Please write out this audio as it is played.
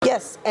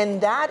Yes, and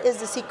that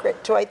is the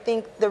secret to, I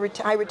think, the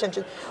high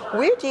retention.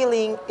 We're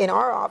dealing in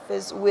our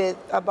office with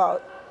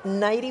about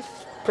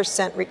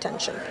 90%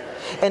 retention.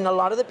 And a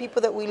lot of the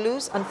people that we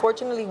lose,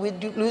 unfortunately, we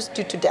do lose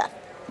due to death.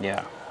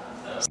 Yeah.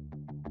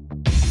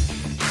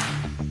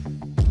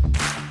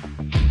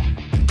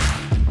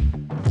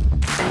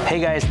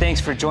 Hey guys,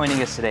 thanks for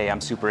joining us today.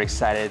 I'm super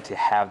excited to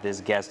have this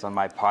guest on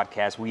my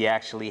podcast. We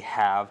actually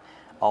have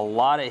a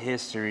lot of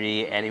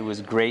history, and it was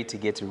great to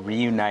get to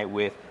reunite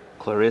with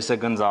Clarissa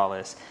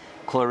Gonzalez.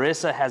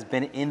 Clarissa has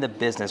been in the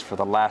business for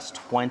the last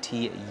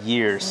 20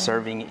 years,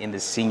 serving in the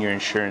senior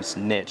insurance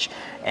niche.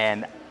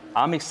 And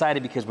I'm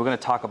excited because we're going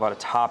to talk about a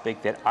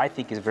topic that I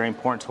think is very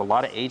important to a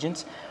lot of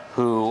agents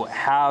who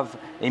have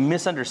a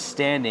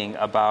misunderstanding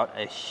about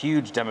a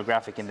huge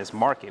demographic in this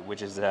market,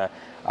 which is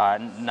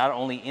not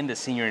only in the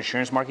senior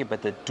insurance market,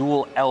 but the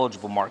dual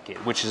eligible market,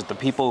 which is the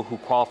people who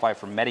qualify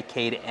for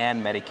Medicaid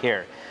and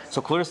Medicare.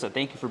 So Clarissa,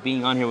 thank you for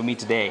being on here with me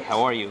today.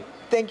 How are you?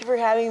 Thank you for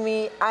having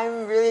me.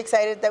 I'm really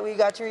excited that we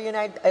got to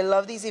reunite. I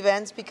love these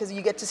events because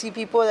you get to see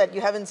people that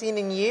you haven't seen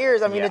in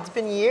years. I mean, It's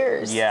been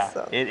years. Yeah,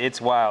 so.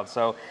 It's wild.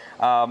 So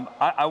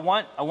I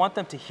want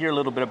them to hear a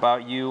little bit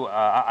about you.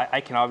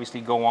 I can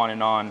obviously go on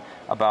and on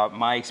about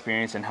my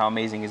experience and how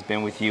amazing it's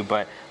been with you,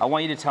 but I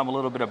want you to tell them a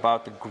little bit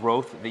about the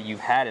growth that you've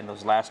had in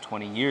those last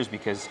 20 years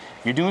because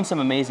you're doing some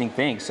amazing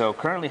things. So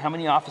currently, how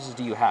many offices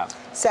do you have?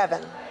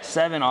 7.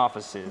 7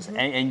 offices,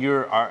 and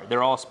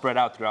they're all spread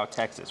out throughout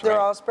Texas, right? They're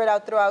all spread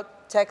out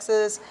throughout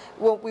Texas.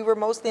 Well, we were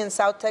mostly in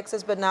South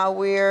Texas, but now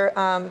we're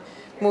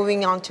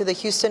moving on to the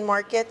Houston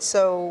market.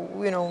 So,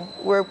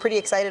 we're pretty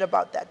excited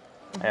about that.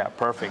 Yeah,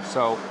 perfect.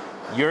 So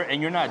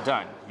you're not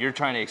done. You're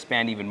trying to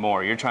expand even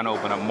more. You're trying to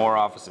open up more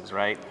offices,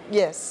 right?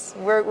 Yes,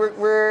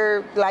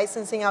 we're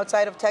licensing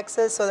outside of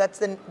Texas, so that's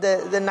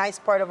the nice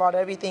part about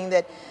everything,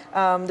 that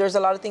there's a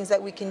lot of things that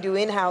we can do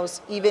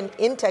in-house, even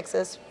in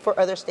Texas, for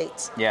other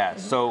states. Yeah,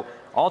 so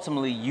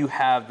ultimately you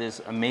have this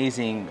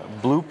amazing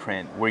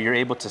blueprint where you're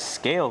able to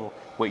scale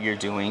what you're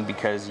doing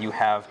because you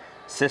have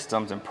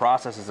systems and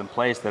processes in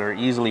place that are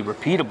easily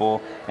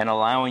repeatable and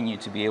allowing you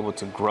to be able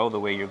to grow the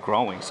way you're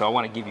growing. So I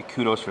want to give you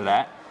kudos for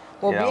that.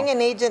 Well, being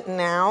an agent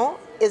now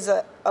is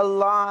a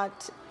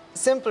lot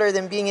simpler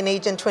than being an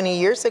agent 20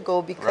 years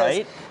ago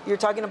because you're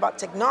talking about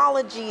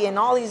technology and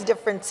all these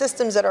different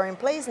systems that are in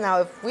place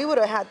now. If we would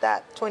have had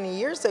that 20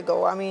 years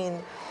ago, I mean,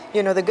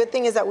 the good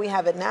thing is that we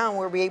have it now and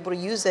we're able to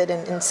use it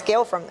and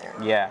scale from there.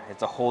 Yeah,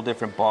 it's a whole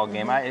different ball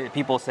game.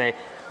 People say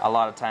a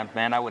lot of times,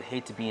 man, I would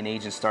hate to be an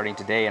agent starting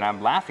today, and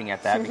I'm laughing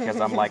at that because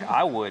I'm like,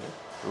 I would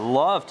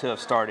love to have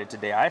started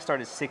today. I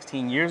started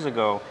 16 years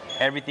ago.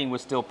 Everything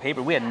was still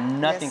paper. We had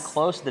nothing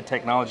close to the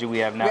technology we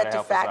have now to help us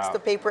out. We had to fax the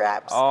paper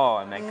apps.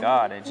 Oh my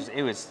God!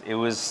 It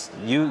was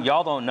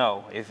y'all don't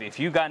know. If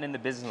you've gotten in the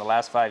business in the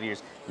last 5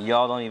 years,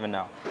 y'all don't even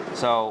know.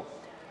 So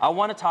I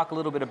want to talk a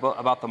little bit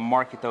about the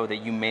market though that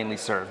you mainly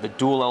serve, the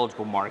dual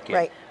eligible market.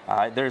 Right.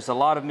 There's a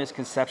lot of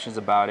misconceptions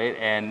about it,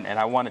 and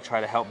I want to try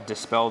to help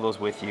dispel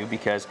those with you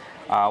because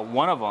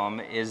one of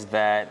them is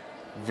that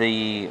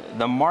the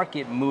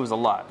market moves a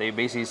lot. They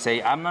basically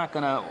say, I'm not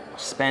going to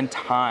spend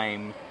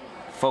time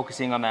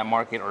focusing on that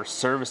market or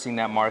servicing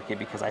that market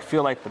because I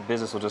feel like the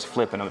business will just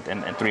flip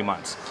in 3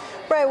 months.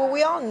 Right. Well,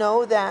 we all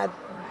know that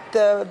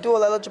the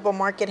dual eligible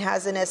market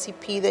has an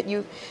SEP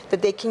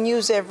that they can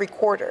use every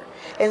quarter.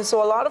 And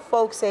so a lot of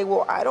folks say,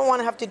 well, I don't want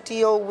to have to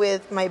deal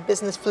with my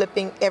business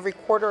flipping every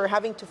quarter or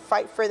having to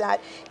fight for that.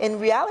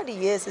 And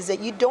reality is that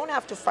you don't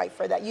have to fight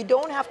for that. You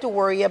don't have to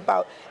worry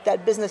about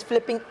that business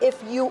flipping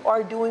if you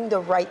are doing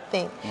the right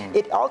thing.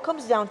 It all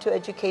comes down to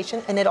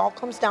education, and it all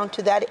comes down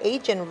to that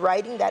agent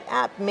writing that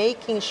app,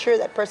 making sure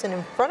that person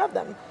in front of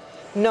them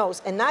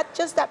knows, and not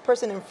just that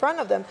person in front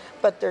of them,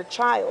 but their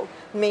child,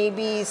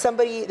 maybe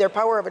somebody, their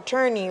power of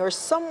attorney, or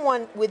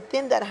someone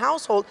within that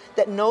household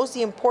that knows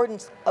the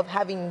importance of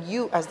having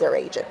you as their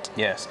agent.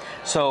 Yes.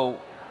 So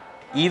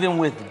even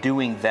with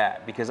doing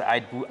that, because I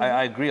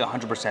agree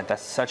 100%,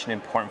 that's such an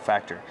important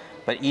factor,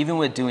 but even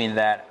with doing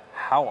that,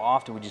 how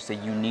often would you say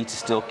you need to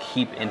still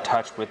keep in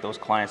touch with those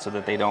clients so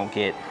that they don't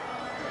get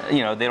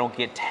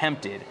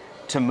tempted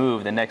to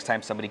move the next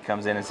time somebody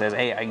comes in and says,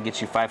 hey, I can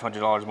get you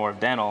 $500 more of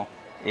dental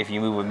if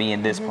you move with me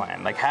in this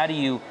plan? Like, how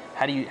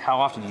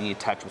often do you need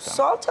to touch with them?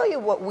 So I'll tell you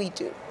what we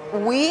do.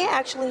 We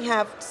actually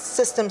have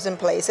systems in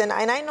place, and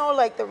I know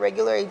like the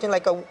regular agent,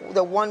 like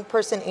the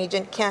one-person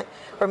agent can't,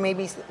 or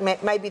maybe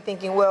might be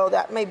thinking, well,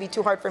 that may be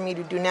too hard for me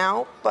to do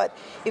now. But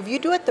if you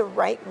do it the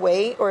right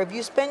way, or if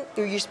you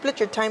split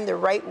your time the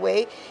right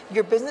way,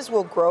 your business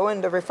will grow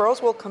and the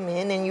referrals will come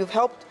in, and you've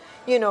helped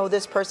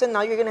this person,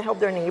 now you're going to help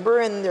their neighbor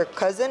and their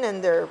cousin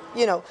and their,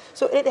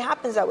 so it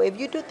happens that way. If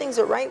you do things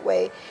the right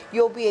way,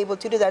 you'll be able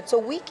to do that. So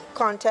we can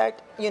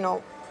contact,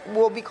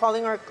 we'll be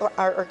calling our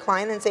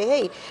client and say,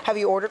 hey, have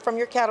you ordered from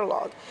your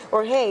catalog?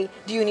 Or, hey,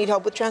 do you need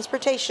help with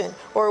transportation?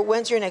 Or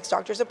when's your next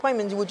doctor's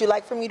appointment? Would you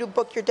like for me to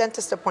book your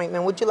dentist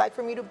appointment? Would you like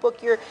for me to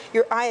book your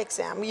eye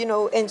exam?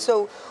 And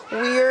so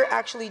we're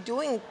actually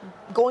going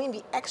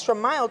the extra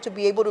mile to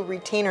be able to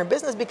retain our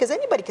business, because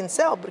anybody can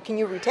sell, but can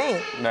you retain?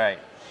 Right.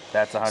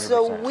 That's 100%.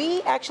 So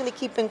we actually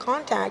keep in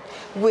contact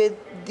with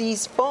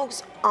these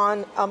folks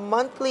on a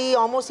monthly,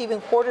 almost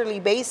even quarterly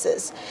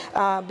basis,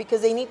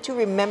 because they need to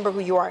remember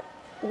who you are.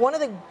 One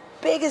of the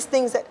biggest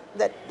things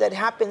that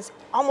happens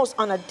almost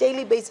on a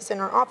daily basis in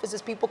our office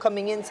is people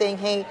coming in saying,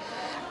 hey,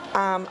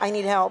 I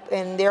need help,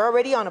 and they're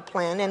already on a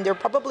plan, and they're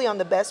probably on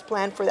the best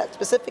plan for that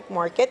specific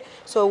market.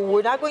 So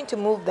we're not going to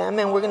move them,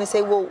 and we're going to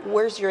say, well,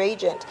 where's your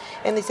agent?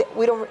 And they say,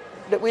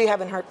 we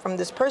haven't heard from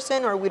this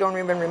person, or we don't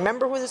even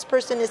remember who this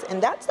person is,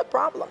 and that's the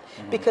problem.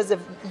 Because if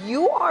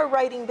you are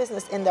writing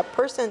business and the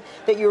person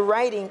that you're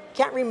writing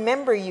can't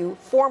remember you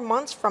 4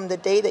 months from the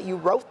day that you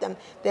wrote them,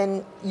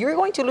 then you're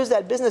going to lose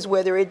that business,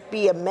 whether it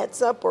be a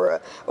Mets-up or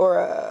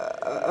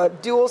a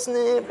dual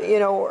snip,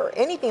 or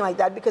anything like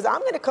that, because I'm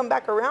going to come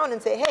back around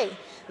and say, hey,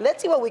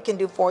 let's see what we can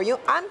do for you.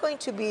 I'm going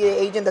to be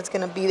the agent that's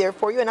going to be there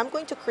for you, and I'm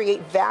going to create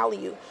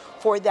value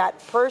for that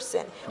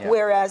person. Yeah.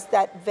 Whereas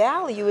that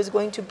value is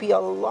going to be a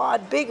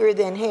lot bigger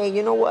than, hey,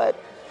 you know what,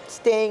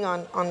 staying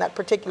on that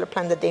particular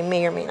plan that they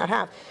may or may not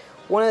have.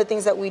 One of the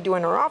things that we do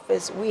in our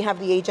office, we have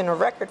the agent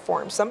of record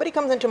form. Somebody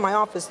comes into my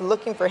office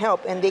looking for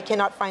help and they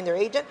cannot find their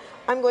agent,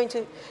 I'm going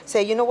to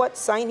say, you know what,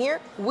 sign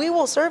here. We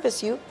will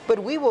service you, but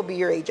we will be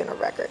your agent of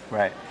record.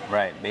 Right.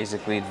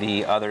 Basically,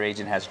 the other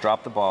agent has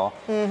dropped the ball.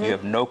 You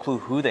have no clue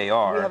who they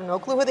are. We have no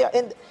clue who they are.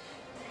 And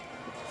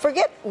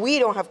forget we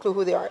don't have clue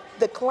who they are.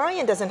 The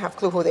client doesn't have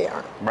clue who they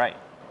are. Right.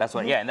 That's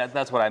what. Yeah, and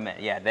that's what I meant.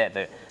 Yeah,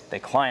 the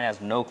client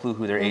has no clue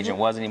who their agent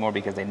was anymore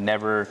because they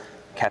never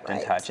kept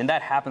in touch. And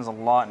that happens a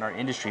lot in our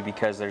industry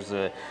because there's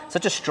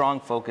such a strong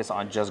focus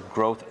on just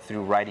growth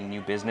through writing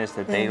new business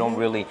that they don't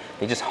really,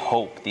 they just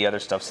hope the other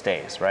stuff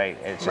stays, right?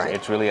 It's just,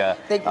 it's really a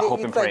hope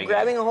and pray. It's like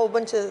grabbing a whole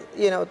bunch of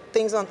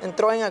things and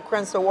throwing it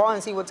across the wall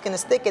and see what's going to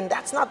stick, and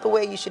that's not the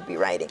way you should be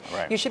writing.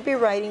 Right. You should be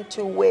writing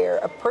to where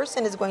a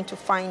person is going to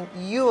find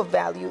you of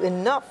value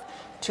enough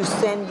to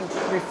send you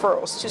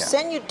referrals, to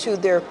send you to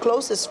their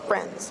closest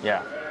friends.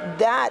 Yeah.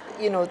 That,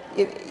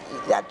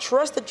 that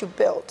trust that you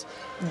built,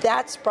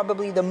 that's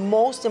probably the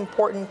most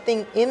important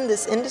thing in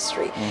this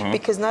industry,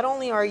 because not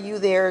only are you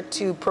there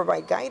to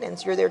provide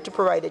guidance, you're there to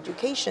provide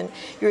education,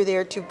 you're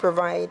there to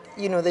provide,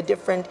 the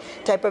different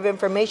type of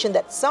information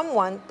that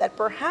someone that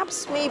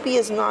perhaps maybe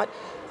is not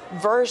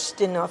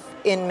versed enough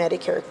in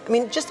Medicare. I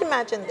mean, just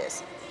imagine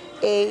this,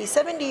 a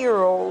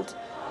 70-year-old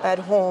at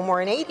home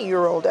or an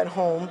 80-year-old at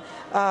home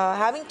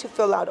having to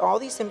fill out all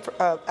these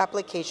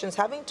applications,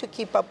 having to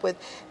keep up with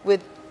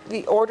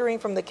the ordering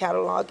from the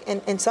catalog,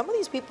 and some of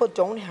these people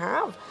don't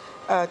have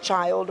a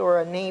child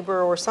or a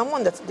neighbor or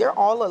someone they're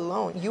all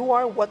alone. You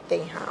are what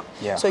they have.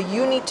 Yeah. So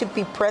you need to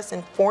be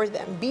present for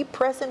them. Be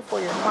present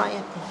for your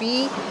client.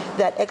 Be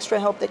that extra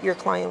help that your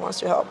client wants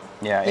to help.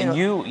 Yeah, and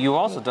you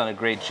also done a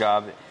great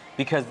job.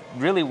 Because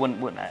really,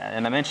 when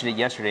and I mentioned it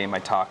yesterday in my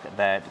talk,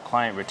 that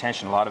client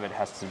retention, a lot of it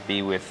has to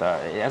be with,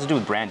 it has to do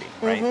with branding,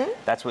 right?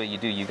 That's what you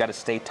do. You got to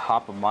stay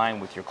top of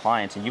mind with your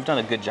clients, and you've done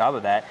a good job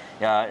of that.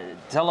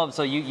 Tell them,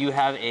 so you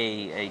have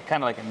a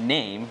kind of like a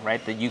name,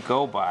 right, that you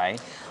go by.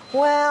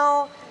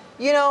 Well,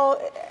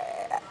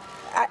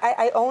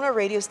 I own a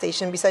radio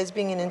station. Besides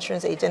being an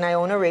insurance agent, I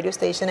own a radio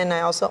station, and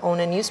I also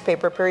own a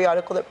newspaper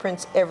periodical that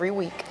prints every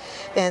week.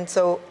 And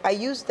so I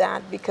use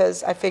that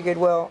because I figured,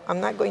 well, I'm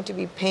not going to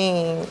be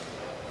paying,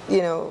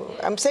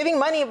 I'm saving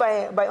money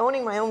by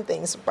owning my own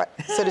things,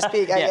 so to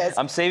speak, I guess.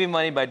 I'm saving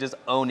money by just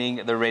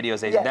owning the radio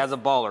station. Yes. That's a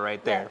baller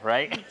right there,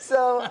 right?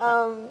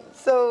 So,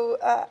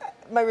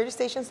 my radio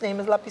station's name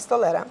is La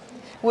Pistolera,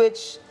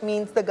 which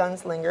means the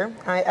gunslinger.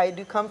 I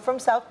do come from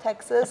South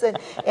Texas,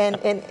 and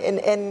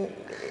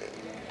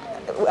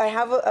I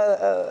have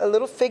a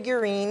little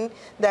figurine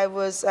that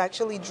was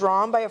actually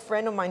drawn by a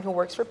friend of mine who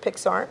works for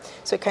Pixar.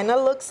 So it kind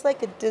of looks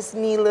like a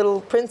Disney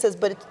little princess,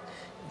 but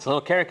it's a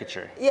little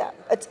caricature. Yeah,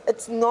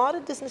 it's not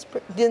a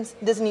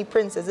Disney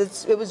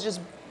princess. It was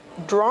just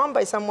drawn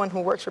by someone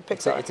who works for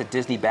Pixar. It's a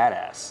Disney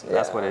badass.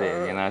 That's what it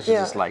is. She's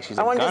just like, she's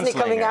a gunslinger. I want Disney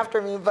coming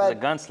after me, but she's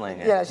a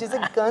gunslinger. Yeah, she's a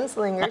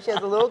gunslinger. She has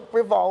a little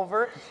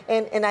revolver,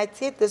 and I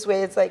see it this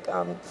way. It's like,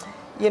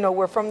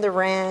 we're from the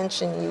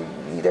ranch,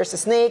 and there's a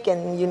snake,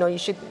 and you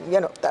should,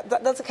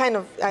 that's a kind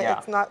of.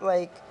 It's not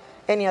like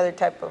any other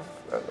type of,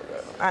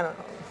 I don't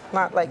know.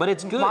 Not like, but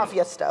it's good.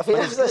 Mafia stuff.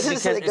 But it's it's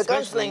just like a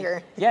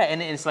gunslinger. Yeah,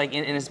 and it's like,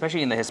 and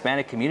especially in the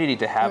Hispanic community,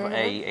 to have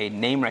a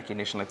name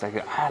recognition like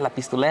La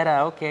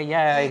Pistolera. Okay,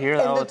 yeah, I hear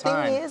that all the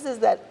time. And the thing is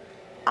that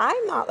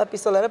I'm not La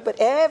Pistolera, but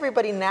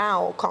everybody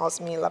now calls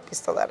me La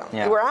Pistolera.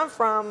 Yeah. Where I'm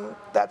from,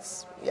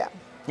 that's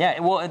Yeah,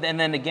 well, and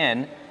then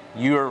again,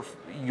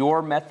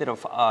 your method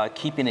of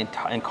keeping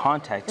in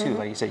contact too.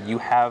 Like you said, you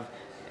have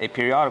a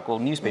periodical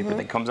newspaper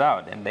that comes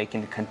out, and they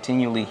can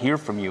continually hear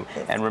from you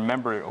and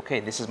remember,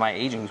 okay, this is my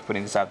agent who's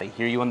putting this out. They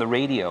hear you on the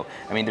radio.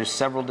 I mean, there's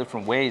several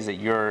different ways that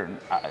you're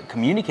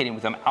communicating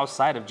with them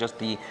outside of just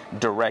the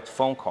direct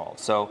phone call.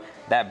 So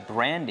that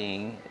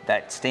branding,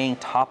 that staying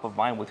top of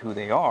mind with who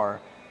they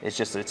are,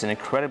 It's an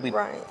incredibly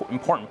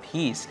important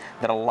piece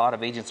that a lot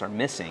of agents are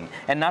missing.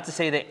 And not to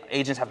say that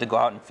agents have to go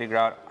out and figure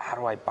out, how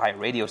do I buy a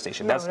radio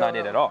station? That's not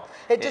it at all.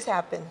 It just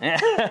happened.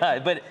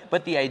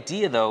 But the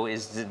idea, though,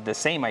 is the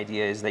same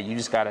idea, is that you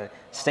just got to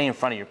stay in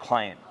front of your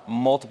client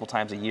multiple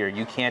times a year.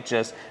 You can't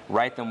just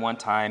write them one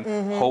time,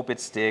 hope it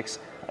sticks.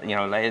 You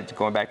know,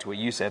 going back to what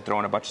you said,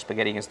 throwing a bunch of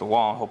spaghetti against the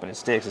wall and hoping it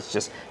sticks. It's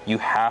just, you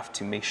have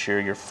to make sure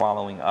you're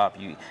following up.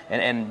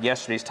 And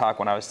yesterday's talk,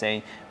 when I was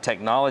saying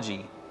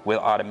technology with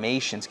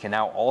automations can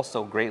now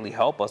also greatly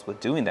help us with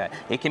doing that.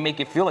 It can make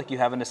it feel like you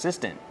have an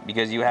assistant,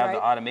 because you have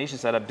the automation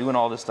set up doing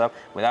all this stuff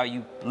without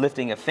you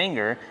lifting a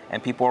finger,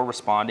 and people are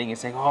responding and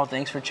saying, oh,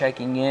 thanks for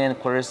checking in,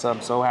 Clarissa,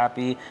 I'm so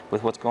happy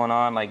with what's going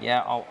on. Like,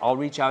 yeah, I'll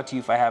reach out to you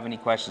if I have any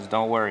questions,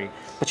 don't worry.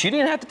 But you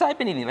didn't have to type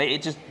anything. Like,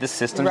 it just, the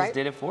system just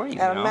did it for you.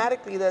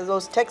 Automatically,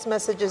 those text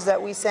messages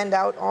that we send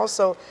out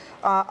also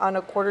on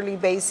a quarterly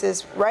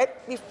basis,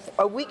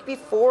 a week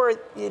before,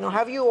 you know,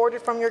 have you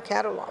ordered from your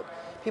catalog?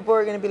 People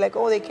are going to be like,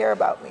 oh, they care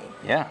about me.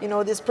 Yeah. You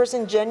know, this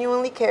person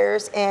genuinely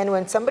cares. And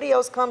when somebody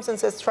else comes and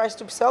tries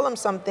to sell them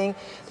something,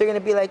 they're going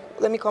to be like,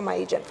 let me call my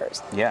agent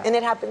first. Yeah. And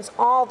it happens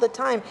all the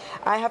time.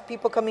 I have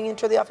people coming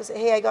into the office,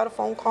 hey, I got a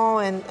phone call.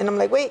 And I'm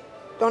like, wait,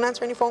 don't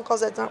answer any phone calls.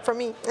 That's not for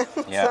me.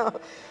 Yeah.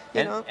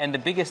 So, and the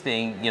biggest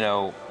thing, you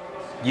know,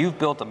 you've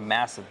built a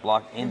massive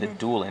block in the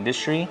dual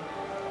industry.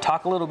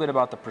 Talk a little bit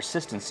about the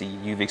persistency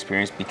you've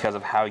experienced because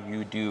of how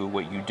you do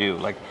what you do.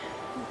 Like,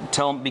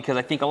 tell them, because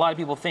I think a lot of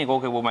people think,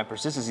 okay, well, my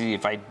persistency,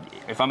 if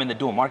I'm in the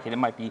dual market, it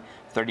might be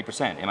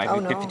 30%, it might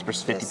be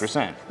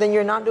 50%. Then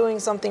you're not doing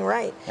something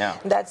right. Yeah.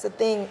 That's the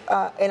thing,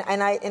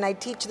 and I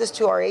teach this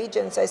to our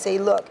agents. I say,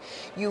 look,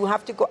 you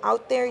have to go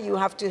out there, you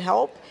have to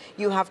help,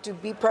 you have to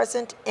be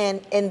present,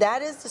 and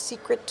that is the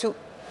secret to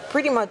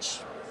pretty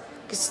much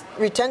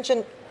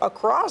retention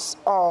across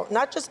all,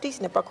 not just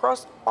DSNP,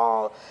 across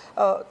all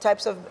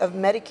types of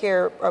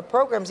Medicare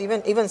programs,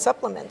 even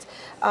supplements.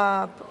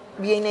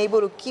 Being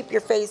able to keep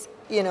your face,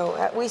 you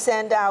know, we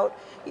send out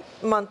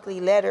monthly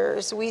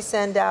letters, we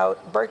send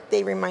out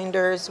birthday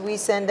reminders, we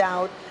send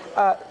out,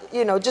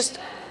 you know, just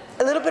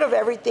a little bit of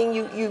everything.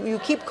 You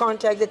keep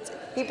contact.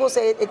 People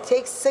say it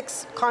takes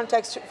 6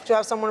 contacts to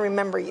have someone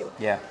remember you.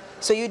 Yeah.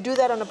 So you do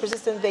that on a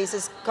persistent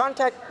basis.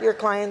 Contact your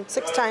client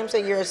 6 times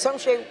a year, some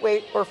shape,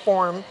 way, or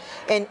form,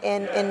 and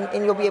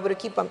you'll be able to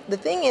keep them. The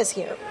thing is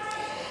here,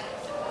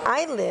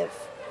 I live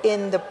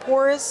in the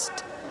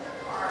poorest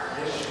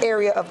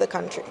area of the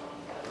country.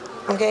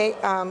 Okay,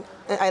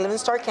 I live in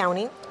Stark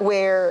County,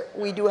 where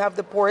we do have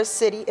the poorest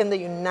city in the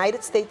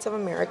United States of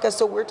America.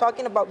 So we're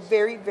talking about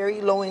very,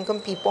 very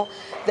low-income people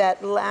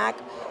that lack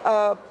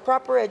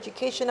proper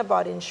education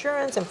about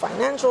insurance and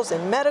financials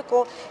and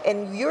medical,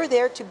 and you're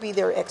there to be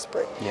their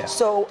expert. Yeah.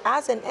 So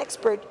as an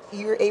expert,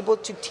 you're able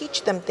to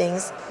teach them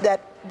things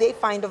that they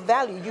find of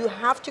value. You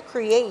have to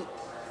create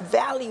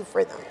value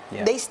for them.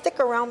 Yeah. They stick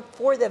around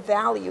for the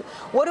value.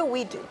 What do?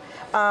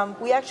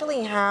 We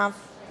actually have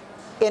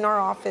in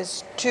our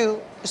office 2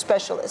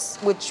 specialists,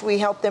 which we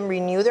help them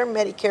renew their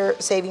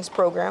Medicare savings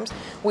programs.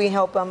 We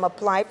help them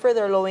apply for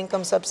their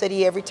low-income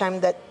subsidy every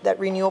time that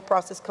renewal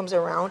process comes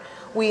around.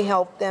 We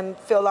help them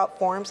fill out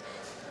forms.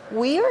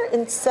 We are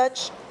in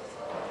such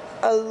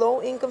a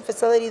low-income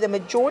facility. The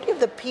majority of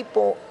the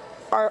people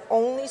are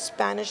only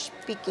Spanish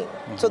speaking.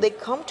 So they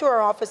come to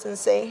our office and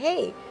say,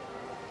 hey,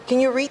 can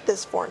you read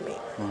this for me?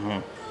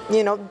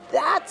 You know,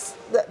 that's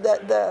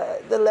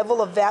the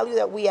level of value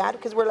that we add,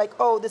 because we're like,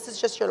 oh, this is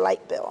just your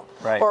light bill.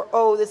 Right. Or,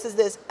 oh, this is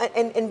this.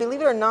 And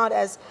believe it or not,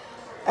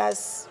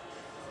 as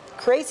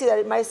crazy that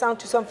it might sound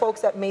to some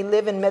folks that may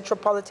live in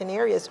metropolitan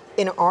areas,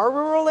 in our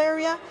rural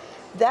area,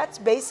 that's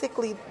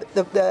basically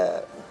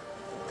the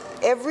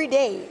every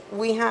day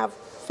we have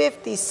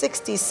 50,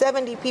 60,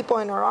 70 people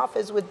in our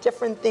office with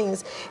different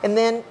things. And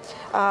then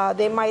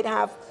they might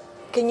have,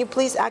 can you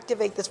please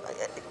activate this?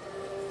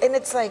 And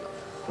it's like,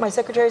 my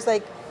secretary's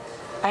like,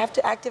 I have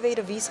to activate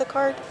a Visa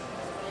card?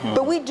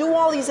 But we do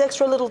all these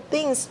extra little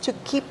things to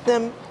keep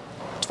them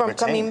from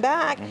coming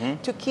back,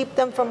 to keep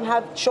them from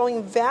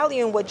showing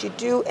value in what you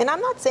do. And I'm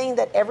not saying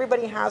that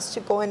everybody has to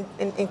go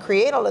and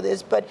create all of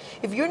this, but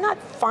if you're not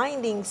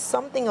finding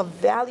something of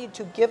value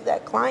to give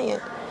that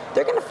client,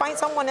 they're going to find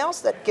someone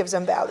else that gives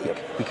them value.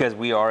 Because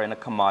we are in a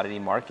commodity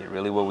market.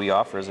 Really, what we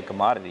offer is a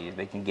commodity.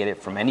 They can get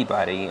it from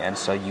anybody, and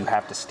so you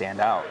have to stand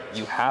out.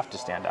 You have to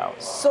stand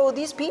out. So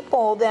these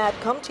people that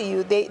come to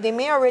you, they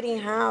may already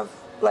have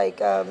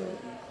like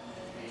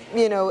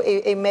you know,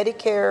 a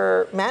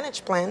Medicare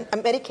managed plan, a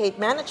Medicaid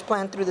managed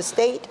plan through the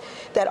state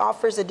that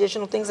offers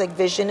additional things like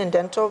vision and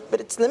dental,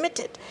 but it's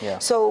limited. Yeah.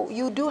 So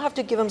you do have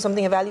to give them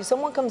something of value.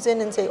 Someone comes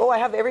in and say, oh, I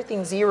have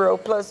everything zero,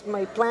 plus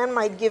my plan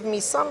might give me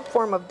some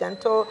form of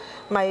dental,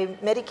 my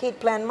Medicaid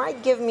plan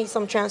might give me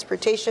some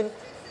transportation.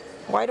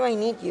 Why do I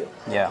need you?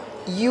 Yeah.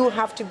 You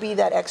have to be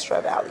that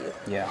extra value.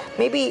 Yeah.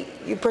 Maybe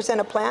you present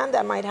a plan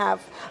that might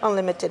have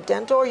unlimited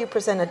dental, or you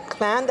present a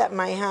plan that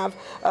might have,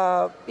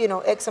 you know,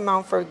 X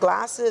amount for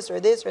glasses or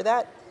this or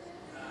that.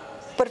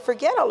 But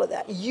forget all of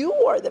that. You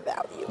are the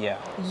value. Yeah.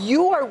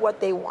 You are what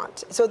they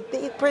want. So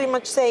they pretty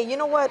much say, you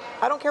know what?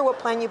 I don't care what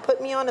plan you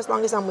put me on as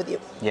long as I'm with you.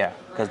 Yeah,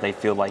 because they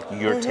feel like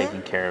you're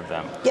taking care of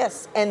them.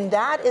 Yes, and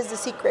that is the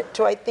secret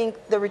to, I think,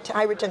 the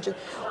high retention.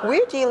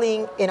 We're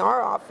dealing in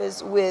our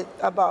office with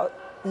about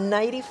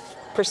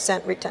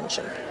 90%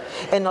 retention.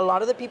 And a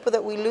lot of the people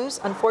that we lose,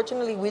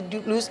 unfortunately, we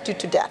do lose due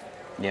to death.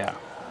 Yeah.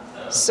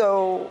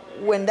 So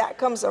when that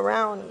comes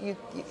around,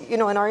 you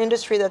know, in our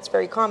industry, that's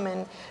very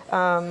common.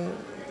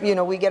 You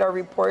know, we get our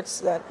reports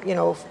that, you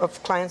know,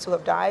 of clients who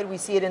have died. We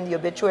see it in the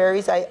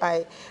obituaries.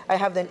 I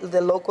have the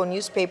local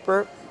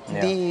newspaper,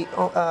 the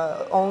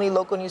only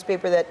local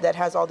newspaper that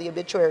has all the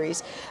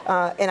obituaries.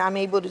 And I'm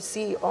able to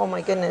see, oh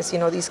my goodness, you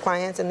know, these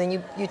clients. And then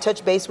you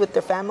touch base with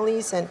their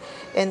families, and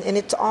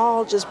it's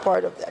all just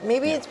part of that.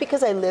 Maybe it's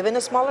because I live in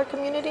a smaller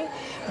community,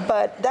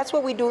 but that's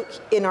what we do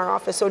in our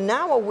office. So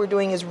now what we're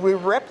doing is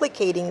we're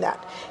replicating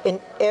that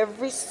in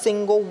every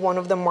single one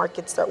of the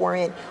markets that we're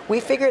in. We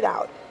figured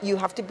out you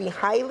have to be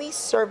highly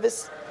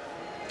service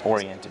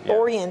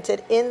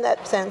oriented in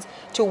that sense,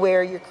 to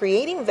where you're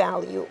creating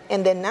value.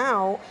 And then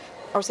now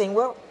are saying,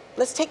 well,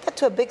 let's take that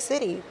to a big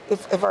city.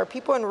 If our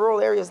people in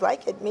rural areas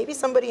like it, maybe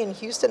somebody in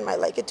Houston might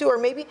like it too, or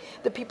maybe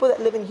the people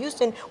that live in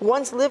Houston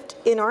once lived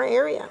in our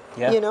area,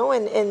 you know,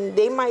 and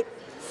they might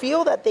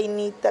feel that they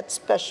need that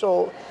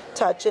special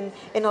touch. And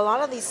a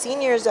lot of these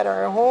seniors that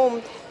are at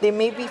home, they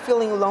may be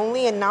feeling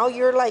lonely, and now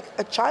you're like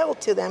a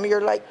child to them.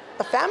 You're like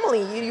a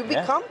family. You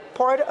become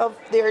part of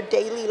their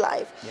daily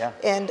life.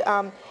 And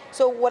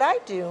so what I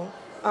do,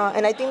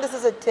 and I think this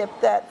is a tip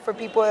that for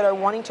people that are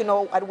wanting to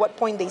know at what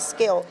point they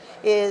scale,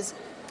 is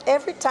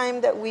every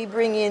time that we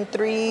bring in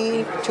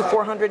 300 to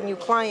 400 new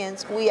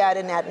clients, we add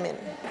an admin.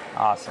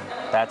 Awesome.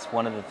 That's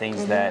one of the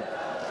things that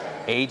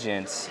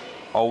agents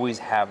always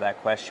have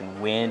that question: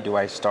 when do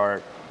I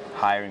start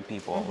hiring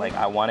people? Like,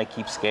 I want to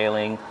keep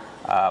scaling,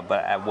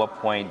 but at what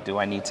point do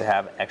I need to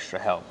have extra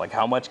help? Like,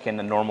 how much can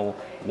a normal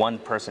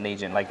one-person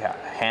agent like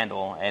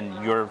handle?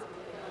 And your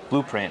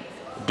blueprint,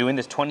 doing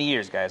this 20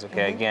 years, guys,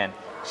 okay, again,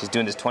 she's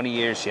doing this 20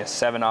 years, she has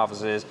 7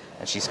 offices,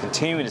 and she's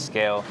continuing to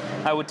scale.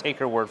 I would take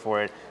her word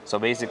for it. So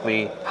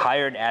basically,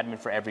 hire an admin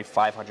for every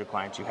 500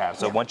 clients you have.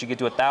 So once you get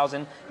to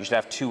 1,000, you should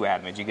have 2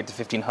 admins. You get to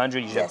 1,500,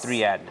 you should have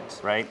 3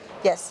 admins, right?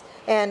 Yes,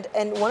 and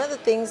one of the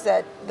things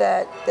that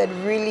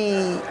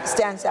really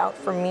stands out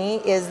for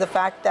me is the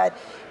fact that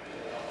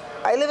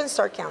I live in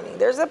Stark County.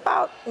 There's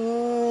about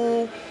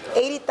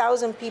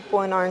 80,000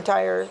 people in our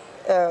entire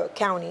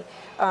county.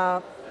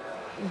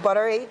 But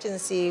our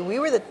agency, we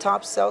were the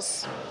top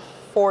sales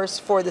force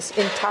for this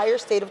entire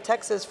state of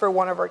Texas for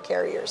one of our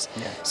carriers.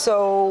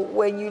 So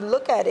when you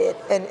look at it,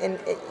 and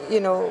you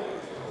know,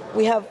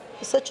 we have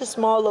such a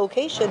small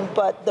location,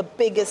 but the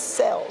biggest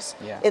sales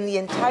in the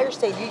entire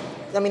state.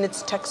 I mean,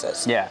 it's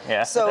Texas.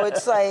 So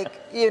it's like,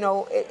 you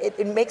know,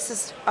 it makes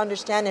us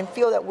understand and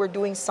feel that we're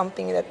doing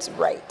something that's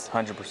right.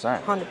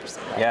 100%. 100%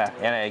 right. Yeah,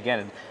 and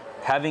again,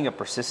 having a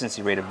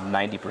persistency rate of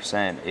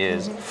 90%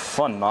 is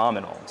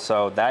phenomenal.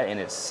 So that in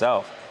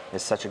itself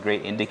is such a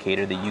great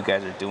indicator that you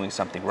guys are doing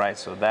something right.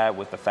 So that,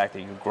 with the fact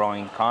that you're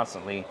growing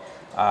constantly,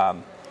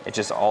 it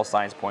just all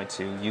signs point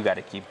to you got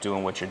to keep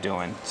doing what you're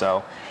doing.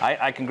 So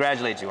I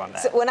congratulate you on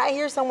that. So when I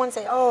hear someone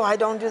say, "Oh, I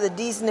don't do the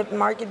D-SNP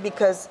market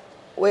because,"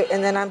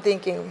 and then I'm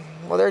thinking,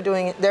 well, they're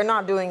doing it. They're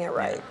not doing it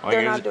right.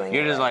 They're not doing it.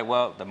 You're just right. like,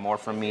 well, the more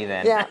from me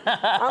then. Yeah,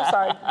 I'm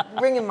sorry.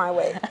 Bring it my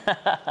way.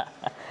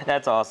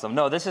 That's awesome.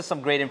 No, this is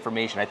some great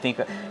information. I think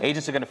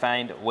agents are going to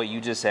find what you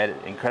just said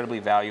incredibly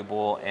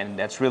valuable, and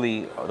that's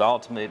really the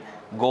ultimate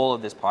goal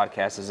of this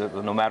podcast, is that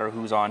no matter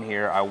who's on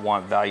here, I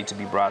want value to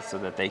be brought so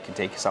that they can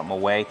take something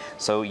away.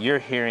 So you're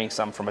hearing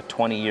something from a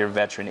 20-year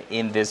veteran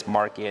in this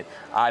market.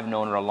 I've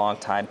known her a long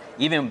time.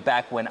 Even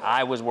back when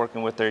I was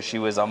working with her, she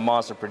was a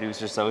monster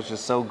producer, so it's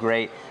just so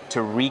great to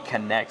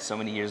reconnect so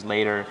many years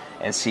later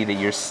and see that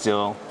you're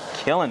still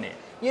killing it.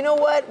 You know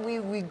what?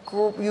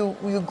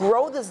 You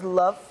grow this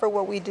love for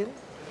what we do,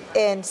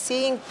 and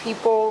seeing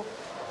people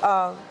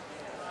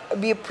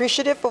be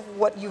appreciative of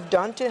what you've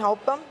done to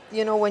help them.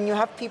 You know, when you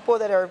have people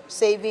that are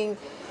saving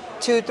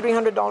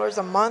 $200-300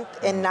 a month,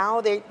 and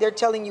now they're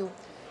telling you,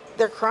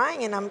 they're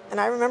crying, and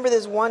I remember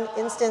this one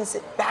instance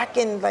back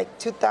in like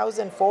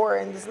 2004,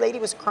 and this lady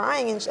was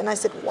crying, and I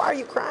said, "Why are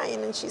you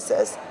crying?" And she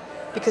says,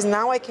 "Because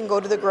now I can go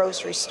to the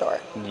grocery store."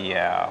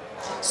 Yeah.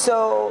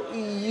 So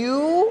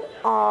you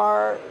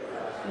are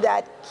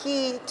that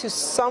key to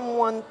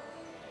someone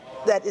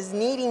that is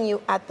needing you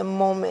at the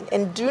moment.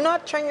 And do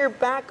not turn your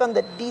back on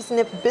the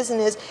D-SNP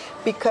business,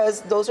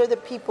 because those are the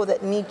people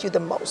that need you the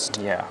most.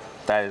 Yeah,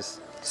 that is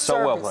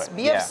so well put.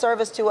 Be of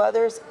service to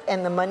others,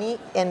 and the money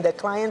and the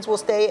clients will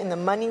stay, and the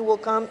money will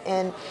come,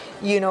 and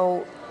you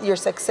know, your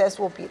success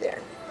will be there.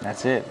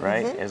 That's it,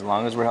 right? As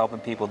long as we're helping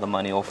people, the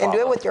money will follow. And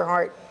do it with your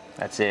heart.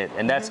 That's it.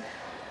 And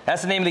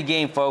that's the name of the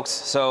game, folks.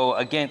 So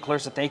again,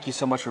 Clarissa, thank you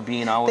so much for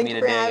being on with me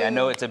today. I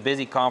know it's a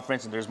busy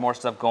conference and there's more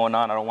stuff going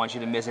on. I don't want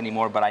you to miss any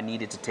more, but I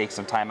needed to take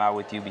some time out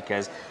with you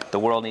because the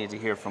world needed to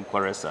hear from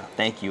Clarissa.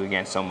 Thank you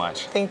again so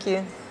much. Thank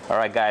you. All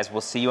right, guys,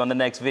 we'll see you on the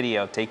next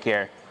video. Take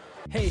care.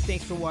 Hey,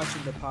 thanks for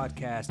watching the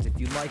podcast. If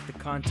you like the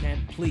content,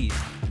 please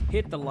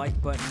hit the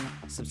like button,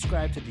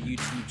 subscribe to the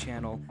YouTube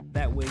channel.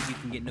 That way you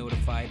can get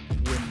notified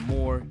when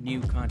more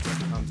new content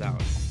comes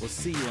out. We'll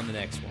see you on the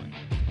next one.